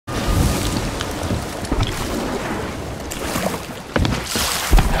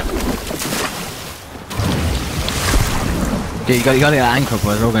Dude, you gotta get that anchor up or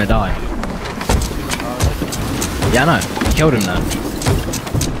we're all gonna die. Yeah, I know. You killed him though.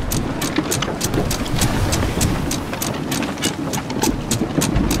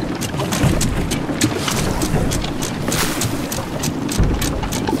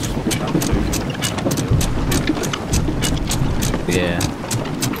 Yeah.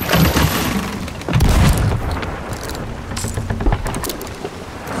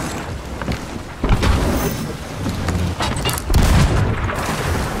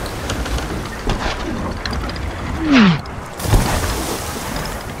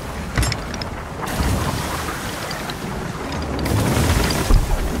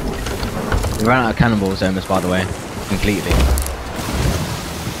 We ran out of cannonballs almost, by the way, completely.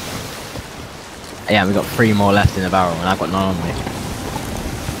 Yeah, we got 3 more left in the barrel, and I've got none on me.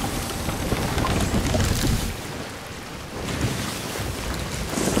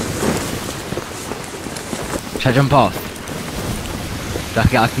 Should I jump off? I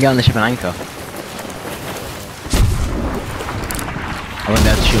can get on the ship and anchor. I won't be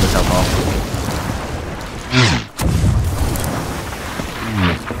able to shoot myself off.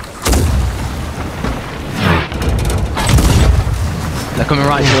 They're coming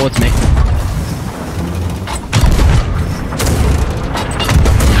right towards me.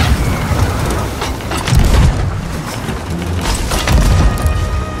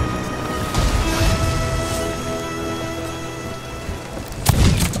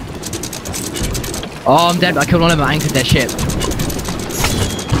 Oh, I'm dead, but I killed one of them, I anchored their ship.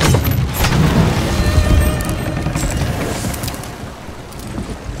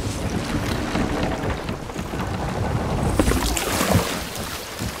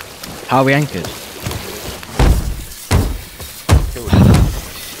 How are we anchored?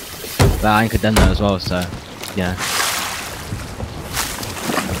 But I anchored them there as well, so yeah.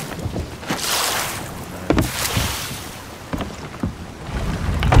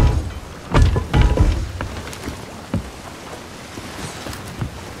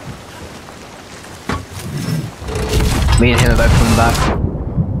 Me and him are both coming back.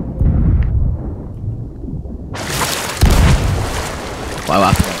 What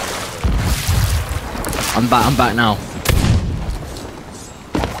happened? I'm back now.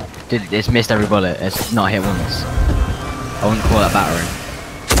 Dude, it's missed every bullet. It's not hit once. I wouldn't call that battering.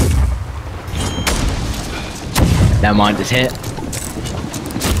 Never mind, it's hit.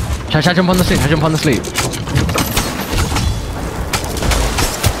 Should I jump on the sloop? Should I jump on the sloop?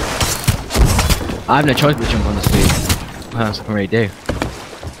 I have no choice but to jump on the sloop. What else I can really do?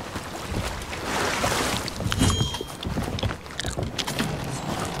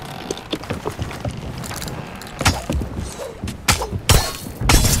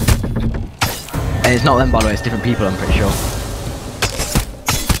 And it's not them, by the way, it's different people, I'm pretty sure.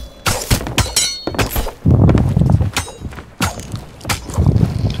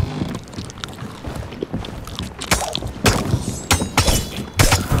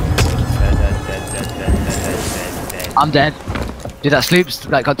 I'm dead. Dude, that sloop's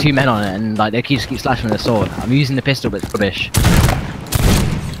like got 2 men on it, and like they just keep slashing with their sword. I'm using the pistol, but it's rubbish.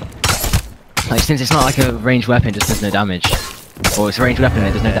 Like since it's not like a ranged weapon, it just does no damage. Or it's a ranged weapon,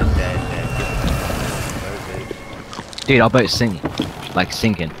 it does no damage. Dude, our boat's sinking. Like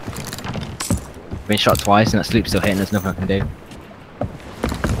sinking. Been shot twice, and that sloop's still hitting. There's nothing I can do.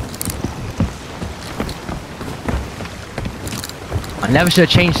 I never should have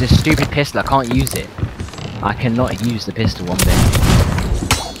changed this stupid pistol. I can't use it. I cannot use the pistol one bit.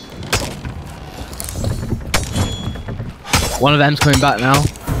 One of them's coming back now.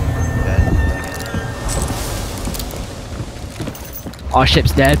 Our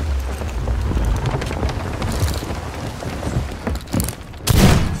ship's dead.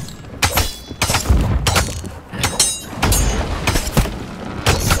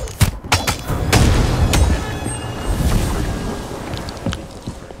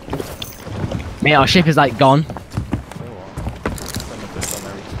 Mate, our ship is like gone.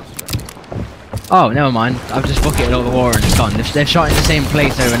 Oh, never mind. I've just bucketed all the water and it's gone. They've shot in the same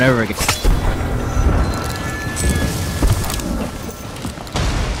place over and over again.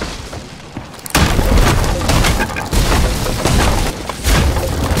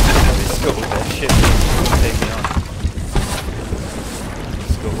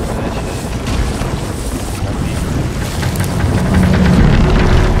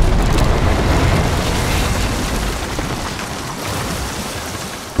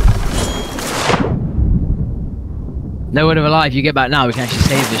 No word of a lie, if you get back now, we can actually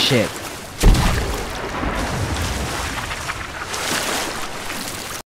save the ship.